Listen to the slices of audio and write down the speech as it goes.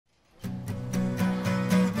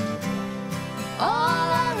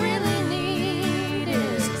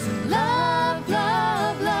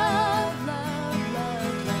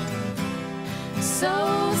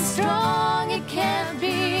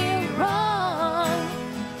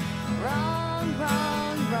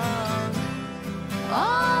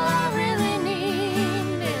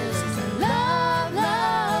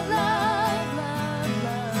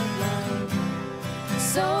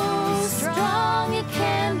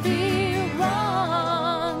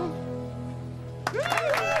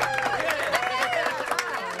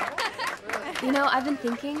know, I've been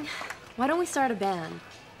thinking, why don't we start a band?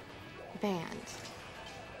 Band?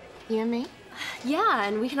 You and me? Yeah,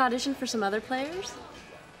 and we can audition for some other players.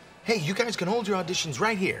 Hey, you guys can hold your auditions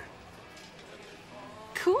right here.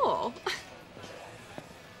 Cool.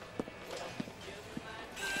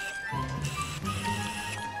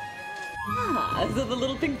 Ah, so the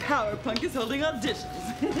little pink power punk is holding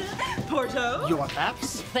auditions. Porto? You want that?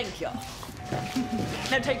 Thank you.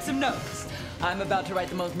 Now take some notes. I'm about to write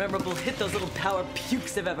the most memorable hit those little power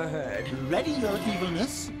pukes have ever heard. Ready, your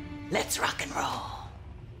evilness? Let's rock and roll.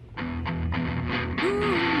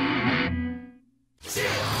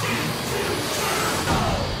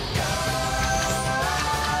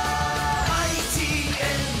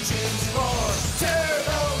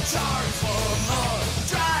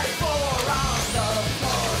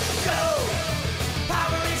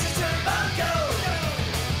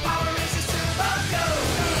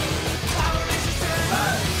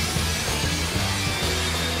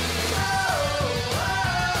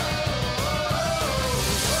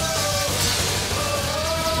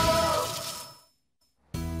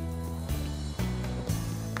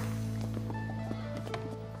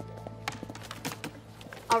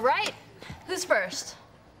 All right, who's first?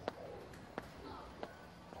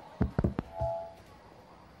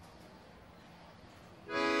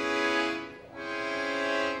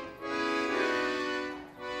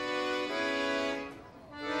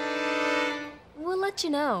 We'll let you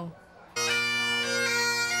know.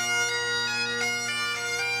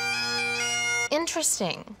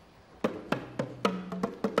 Interesting.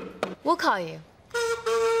 We'll call you.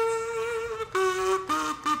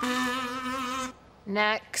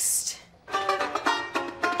 Next.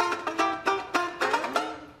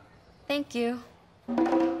 Thank you.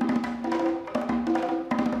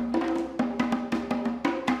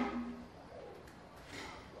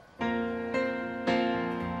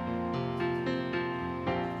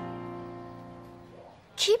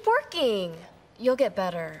 Keep working. You'll get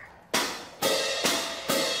better.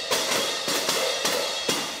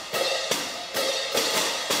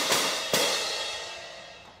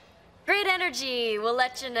 Great energy. We'll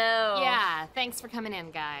let you know. Yeah, thanks for coming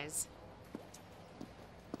in, guys.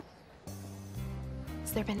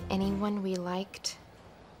 Has there been anyone we liked?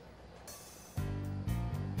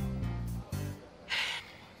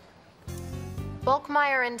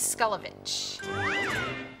 Bulkmeyer and Skullovich.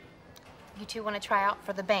 You two want to try out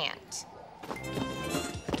for the band?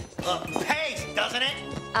 Pays, doesn't it?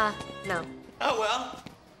 No. Oh, well.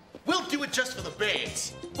 We'll do it just for the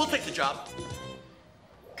babes. We'll take the job.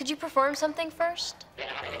 Could you perform something first?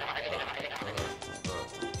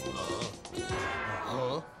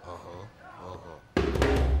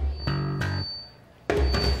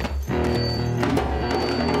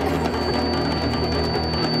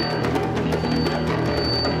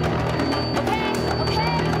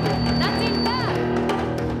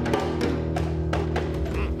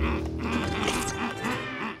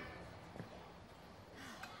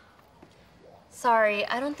 Sorry,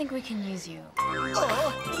 I don't think we can use you.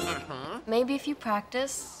 Maybe if you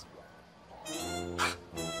practice.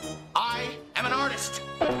 I am an artist.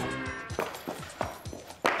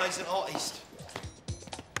 Nice and all east.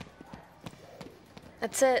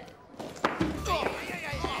 That's it.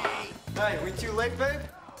 Hey, we too late, babe?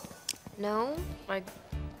 No, I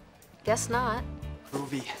guess not.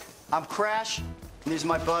 Groovy. I'm Crash, and these are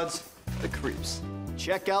my buds, the Creeps.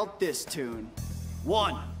 Check out this tune.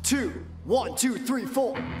 1, 2, 1, 2, 3,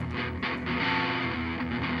 4.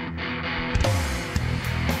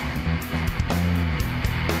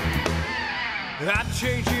 I'm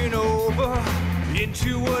changing over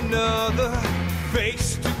into another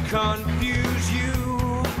face to confuse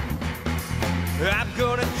you. I'm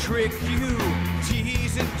gonna trick you,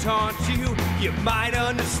 tease and taunt you. You might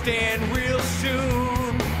understand real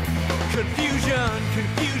soon. Confusion,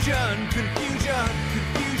 confusion, confusion,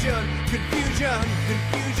 confusion, confusion,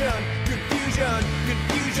 confusion, confusion,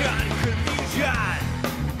 confusion, confusion.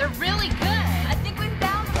 They're really good. I think we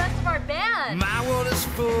found the rest of our band. My world is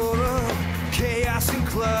full of chaos and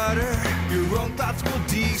clutter. Your own thoughts will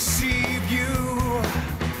deceive you.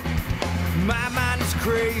 My mind is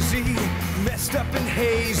crazy, messed up and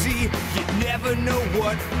hazy. You never know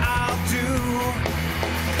what I'll do.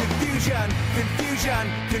 Confusion, confusion,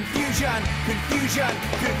 confusion, confusion,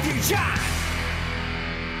 confusion.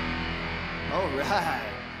 All right.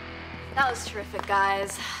 That was terrific,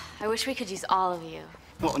 guys. I wish we could use all of you.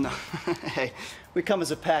 Oh, no. Hey, we come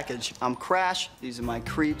as a package. I'm Crash, these are my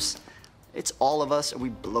Creeps. It's all of us, and we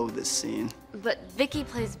blow this scene. But Vicky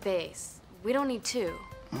plays bass. We don't need two.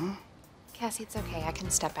 Huh? Cassie, it's okay. I can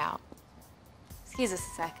step out. Excuse us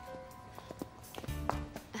a sec.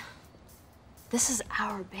 This is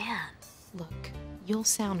our band. Look, you'll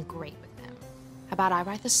sound great with them. How about I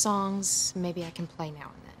write the songs, maybe I can play now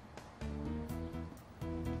and then.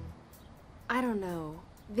 I don't know.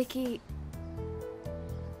 Vicky...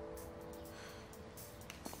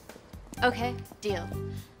 Okay, deal.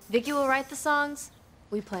 Vicky will write the songs,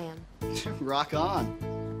 we play them. Rock on.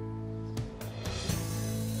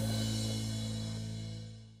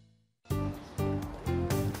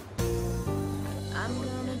 I'm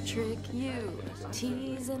gonna trick you,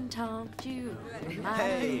 tease and taunt you.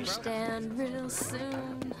 I understand real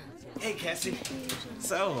soon. Hey, Cassie.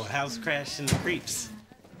 So, how's Crash and the Creeps?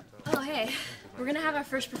 Oh, hey. We're gonna have our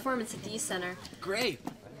first performance at the East Center. Great.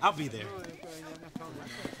 I'll be there.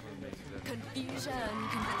 Confusion,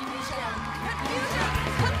 confusion, confusion,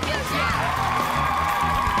 confusion!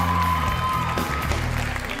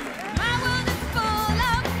 My world is full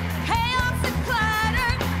of chaos and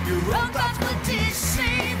clutter. Your own thoughts will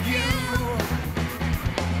deceive you.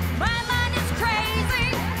 My mind is crazy,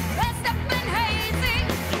 messed up and hazy.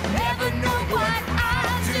 You never know what I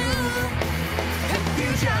do.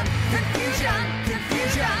 Confusion, confusion,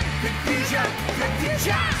 confusion, confusion,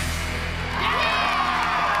 confusion.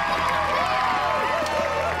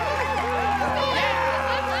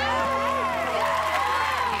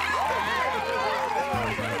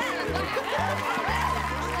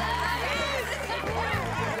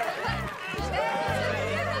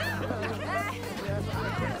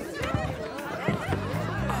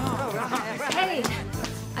 Hey,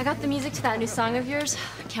 I got the music to that new song of yours.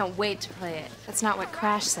 I can't wait to play it. That's not what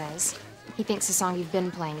Crash says. He thinks the song you've been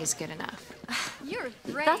playing is good enough. You're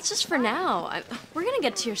great. That's just for now. We're gonna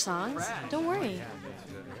get to your songs. Don't worry.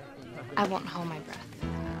 I won't hold my breath.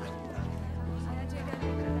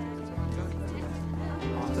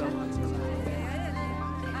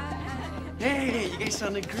 Hey, you guys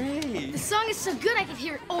sounded great. The song is so good I can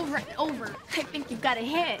hear it over and over. I think you've got a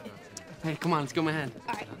hit. Hey, come on, let's go ahead.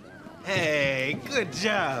 All right. Hey, good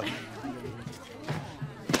job.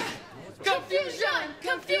 Confusion!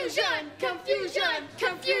 Confusion! Confusion!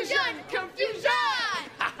 Confusion! Confusion!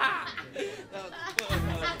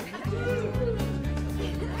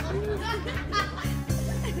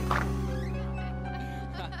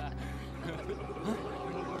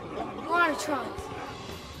 Water trunks.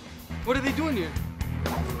 What are they doing here?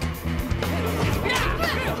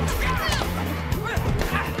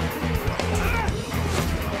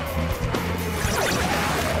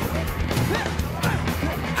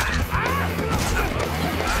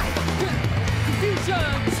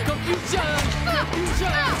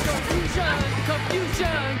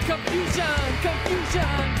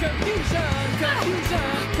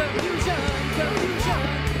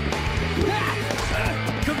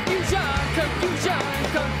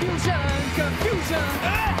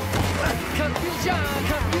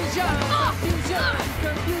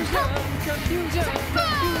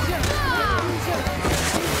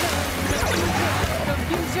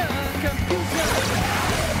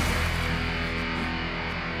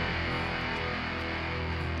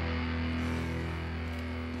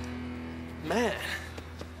 Man,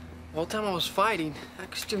 the whole time I was fighting, I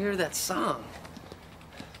could still hear that song.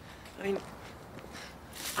 I mean,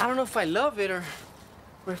 I don't know if I love it or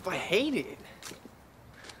if I hate it.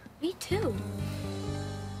 Me too.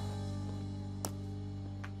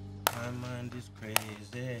 My mind is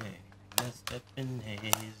crazy, messed up and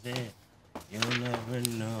hazy. You'll never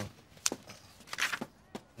know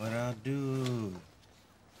what I'll do.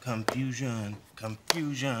 Confusion,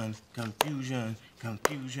 confusion, confusion,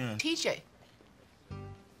 confusion. TJ,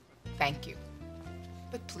 thank you.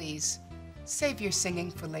 But please, save your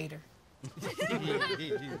singing for later.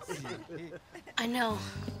 I know.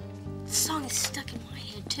 The song is stuck in my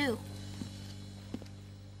head too.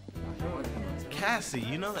 Cassie,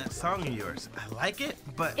 you know that song of yours. I like it,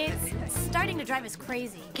 but... It's starting to drive us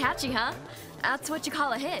crazy. Catchy, huh? That's what you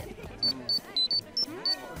call a hit.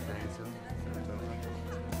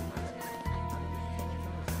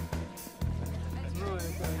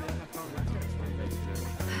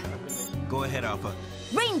 Go ahead, Alpha.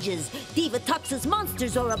 Rangers, Diva Tox's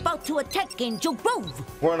monsters are about to attack Angel Grove.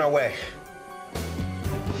 We're on our way.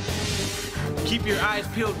 Keep your eyes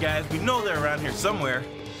peeled, guys. We know they're around here somewhere.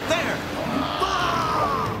 There!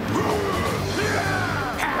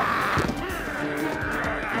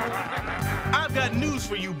 I've got news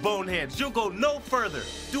for you, boneheads. You'll go no further.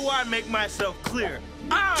 Do I make myself clear?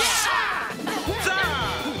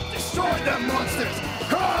 Destroy them monsters!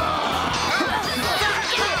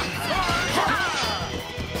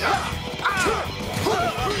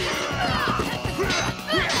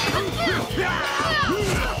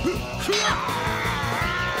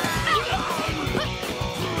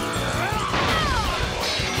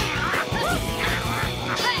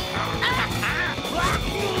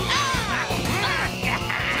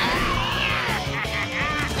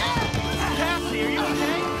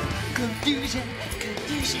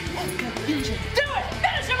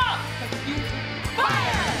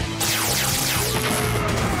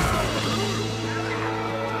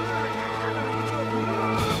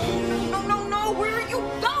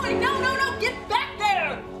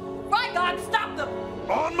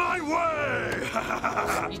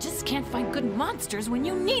 You just can't find good monsters when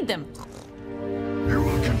you need them. You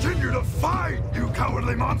will continue to fight, you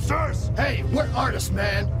cowardly monsters! Hey, we're artists,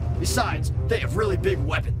 man. Besides, they have really big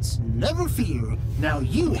weapons. Never fear. Now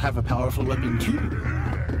you have a powerful weapon too.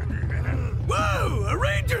 Whoa! A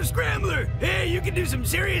Ranger Scrambler! Hey, you can do some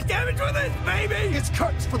serious damage with it, baby! It's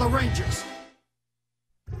curtains for the Rangers.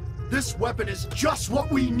 This weapon is just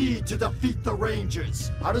what we need to defeat the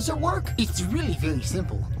Rangers. How does it work? It's really very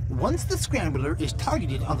simple. Once the Scrambler is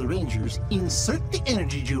targeted on the Rangers, insert the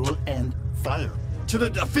energy jewel and fire. To the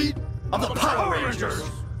defeat of the Power Rangers!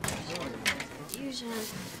 Confusion.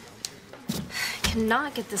 I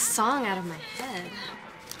cannot get this song out of my head.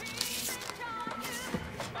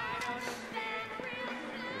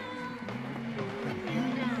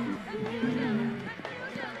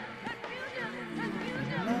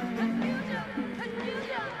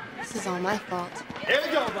 This is all my fault. Here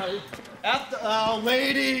we go, buddy.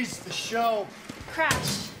 Ladies, the show.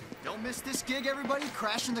 Crash. Don't miss this gig, everybody.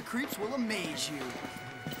 Crash and the Creeps will amaze you.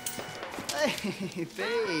 Hey,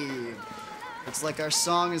 babe. Looks like our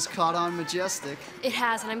song has caught on Majestic. It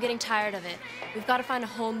has, and I'm getting tired of it. We've got to find a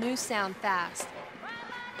whole new sound fast.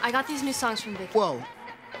 I got these new songs from Vicky. Whoa.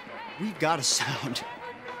 We've got a sound.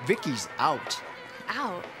 Vicky's out.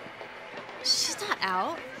 Out? She's not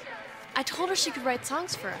out. I told her she could write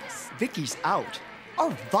songs for us. Vicky's out.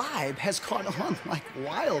 Our vibe has caught on like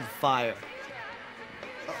wildfire.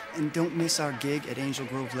 And don't miss our gig at Angel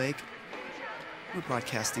Grove Lake. We're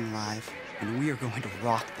broadcasting live, and we are going to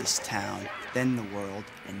rock this town, then the world,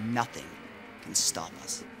 and nothing can stop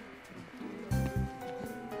us.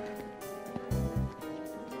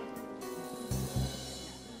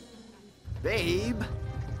 Babe,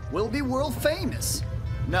 we'll be world famous.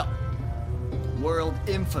 No, world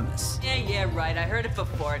infamous. Yeah, right. I heard it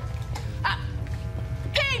before.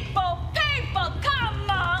 People, come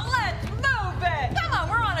on, let's move it. Come on,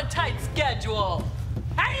 we're on a tight schedule.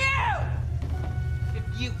 And you! If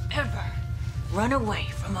you ever run away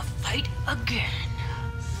from a fight again,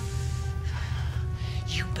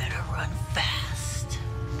 you better run fast.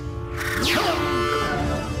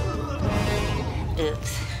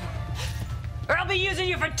 Oops. Or I'll be using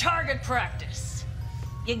you for target practice.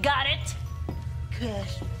 You got it?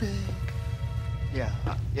 Gosh, babe.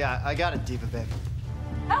 Yeah, I got it, Diva Babe.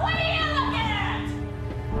 Now what are you looking at?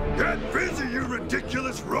 Get busy, you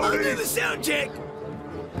ridiculous roadie! I'll do the sound check.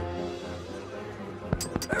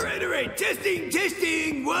 All right.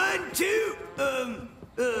 Testing. 1, 2.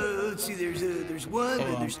 Let's see. There's one.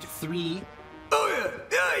 Then there's 3. Oh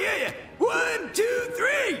yeah. 1, 2,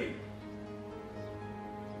 3.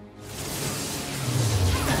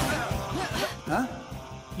 Huh?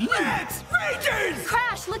 Let's Rangers!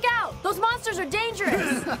 Crash, look out! Those monsters are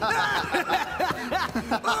dangerous!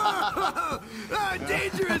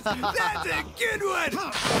 Dangerous! That's a good one!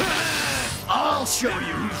 I'll show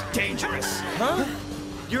you who's dangerous. Huh?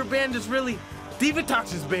 Your band is really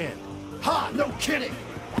Divatox's band. Ha! No kidding!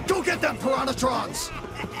 Go get them Piranhatrons!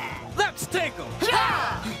 Let's take them!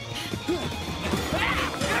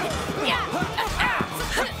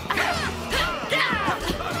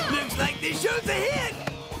 Looks like this show's a hit!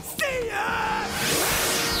 See ya!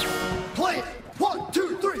 Play it! 1,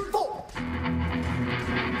 2, 3, 4!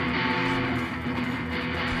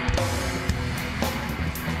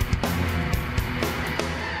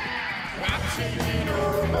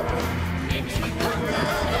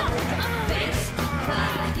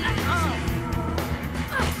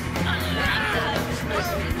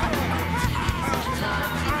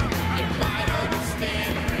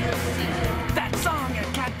 That song, I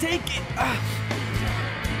can't take it.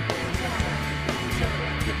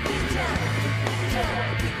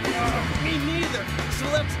 Me neither. So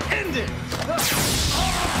let's end it.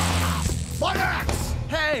 My axe!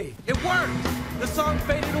 Hey, it worked. The song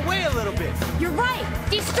faded away a little bit. You're right!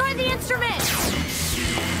 Destroy the instrument!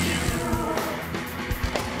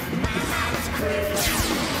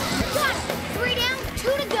 Got it! 3 down,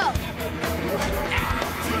 2 to go!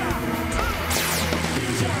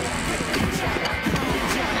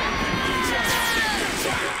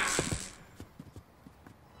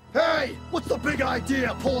 Hey! What's the big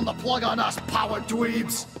idea pulling the plug on us, power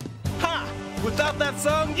dweebs? Ha! Without that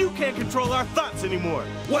song, you can't control our thoughts anymore.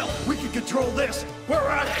 Well, we can control this. We're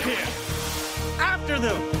out of here. After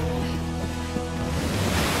them.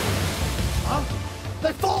 Huh?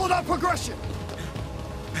 They followed our progression.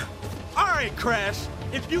 All right, Crash.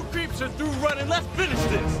 If you creeps are through running, let's finish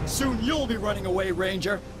this. Soon you'll be running away,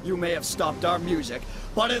 Ranger. You may have stopped our music,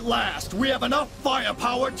 but at last, we have enough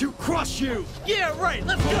firepower to crush you. Yeah, right.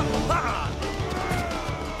 Let's go. Ha!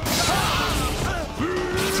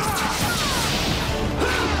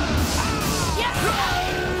 Yes!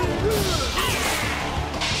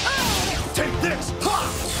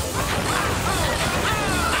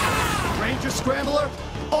 Scrambler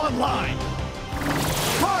online.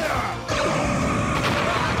 Fire!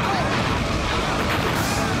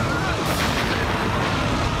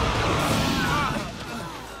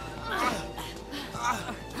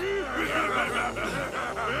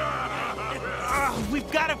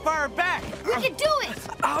 We've got to fire back. We can do it!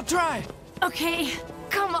 I'll try. Okay,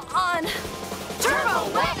 come on.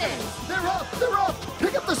 Turbo weapons! They're up! They're up!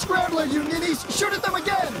 Pick up the Scrambler, you ninnies! Shoot at them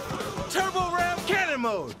again! Turbo ram cannon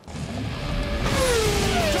mode.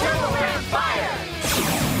 Turbo ram fire!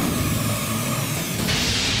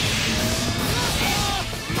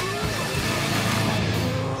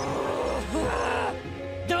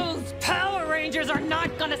 Those Power Rangers are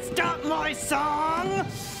not gonna stop my song!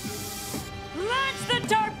 Launch the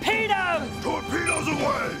torpedoes! Torpedoes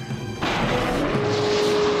away!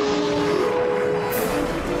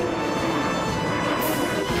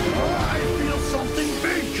 I feel something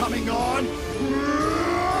big coming on!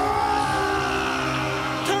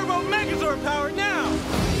 Turbo Megazord power now.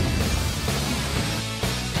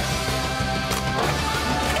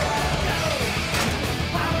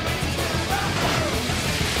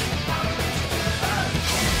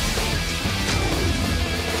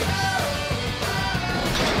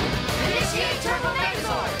 Initiate Turbo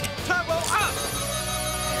Megazord! Turbo up.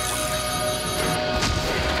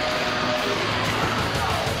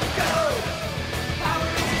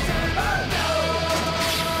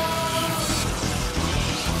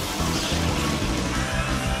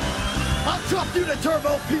 I'll chop you to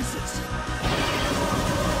turbo pieces!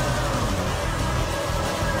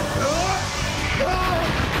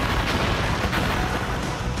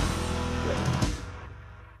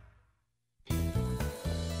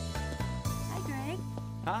 Hi, Greg.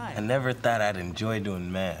 I never thought I'd enjoy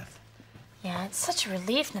doing math. Yeah, it's such a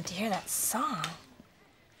relief not to hear that song.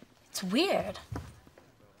 It's weird.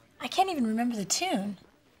 I can't even remember the tune.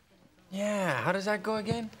 Yeah, how does that go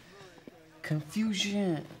again?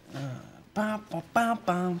 Confusion.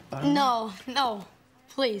 No, no.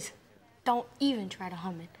 Please, don't even try to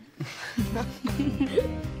hum it.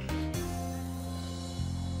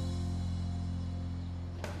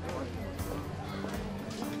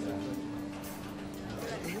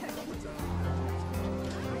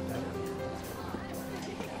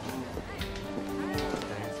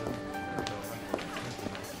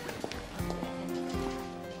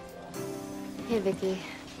 Hey, Vicky.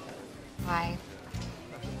 Hi.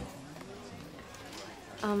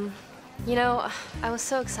 You know, I was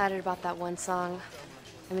so excited about that one song.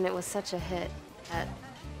 I mean, it was such a hit that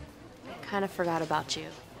I kind of forgot about you.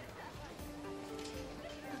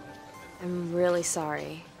 I'm really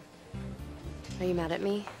sorry. Are you mad at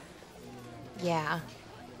me? Yeah.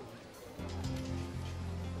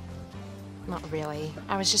 Not really.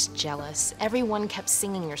 I was just jealous. Everyone kept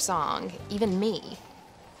singing your song, even me.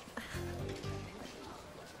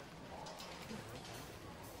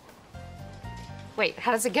 Wait,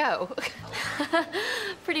 how does it go?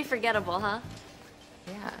 Pretty forgettable, huh?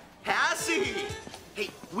 Yeah. Cassie! Hey,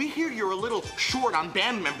 we hear you're a little short on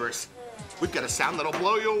band members. We've got a sound that'll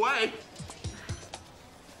blow you away.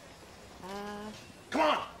 Come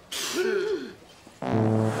on!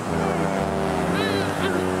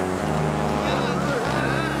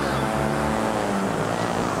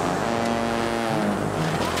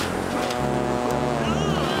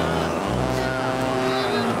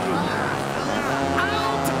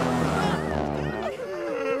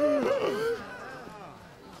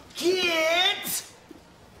 Get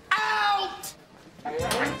out!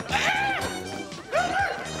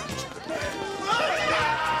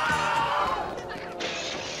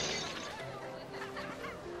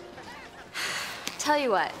 Tell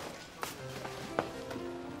you what.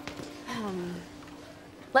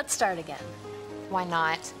 Let's start again. Why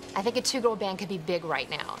not? I think a two-girl band could be big right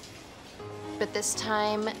now. But this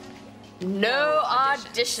time, No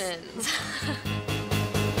auditions.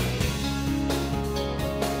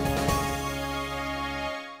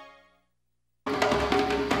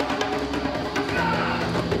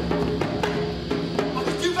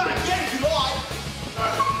 You gotta get it, you all!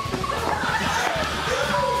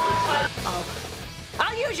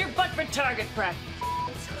 I'll use your butt for target practice.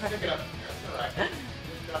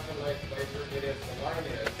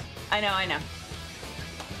 I know, I know.